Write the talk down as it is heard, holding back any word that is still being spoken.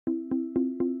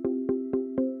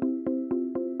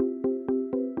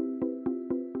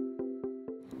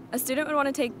A student would want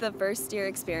to take the first year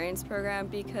experience program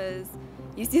because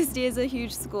UCSD is a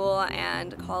huge school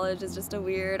and college is just a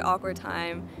weird, awkward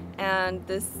time, and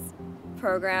this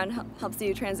program helps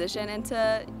you transition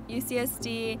into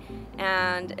UCSD,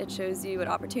 and it shows you what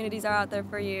opportunities are out there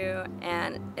for you,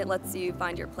 and it lets you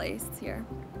find your place here.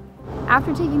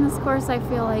 After taking this course, I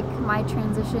feel like my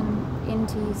transition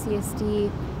into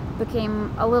UCSD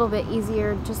became a little bit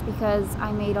easier just because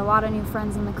I made a lot of new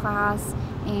friends in the class,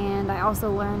 and I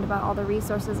also learned about all the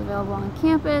resources available on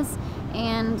campus,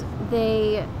 and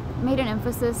they made an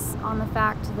emphasis on the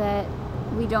fact that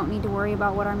we don't need to worry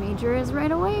about what our major is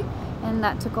right away, and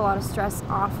that took a lot of stress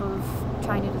off of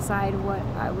trying to decide what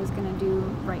I was going to do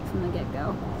right from the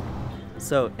get-go.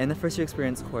 So in the first year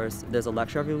experience course, there's a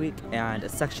lecture every week and a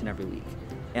section every week.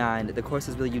 And the course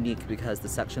is really unique because the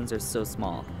sections are so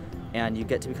small. And you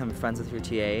get to become friends with your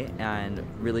TA and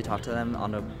really talk to them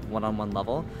on a one-on-one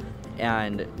level.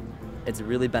 And it's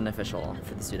really beneficial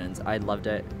for the students. I loved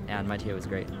it, and my TA was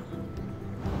great.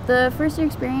 The first year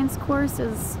experience course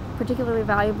is particularly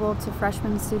valuable to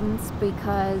freshman students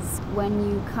because when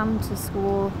you come to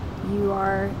school, you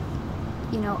are,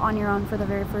 on your own for the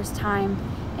very first time,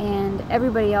 and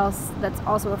everybody else that's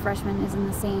also a freshman is in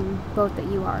the same boat that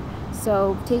you are.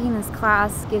 So taking this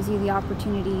class gives you the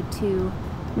opportunity to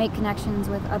make connections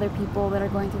with other people that are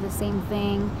going through the same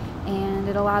thing, and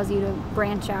it allows you to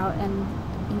branch out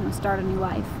and start a new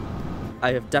life.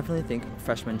 I definitely think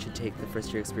freshmen should take the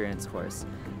first year experience course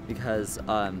because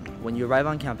when you arrive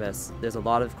on campus, there's a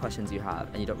lot of questions you have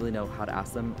and you don't really know how to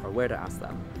ask them or where to ask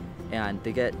them. And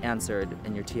they get answered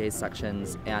in your TA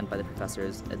sections and by the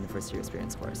professors in the first year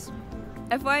experience course.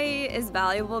 FYE is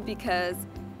valuable because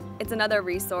it's another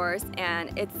resource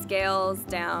and it scales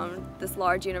down this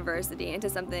large university into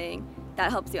something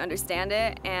that helps you understand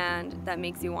it and that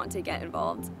makes you want to get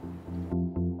involved.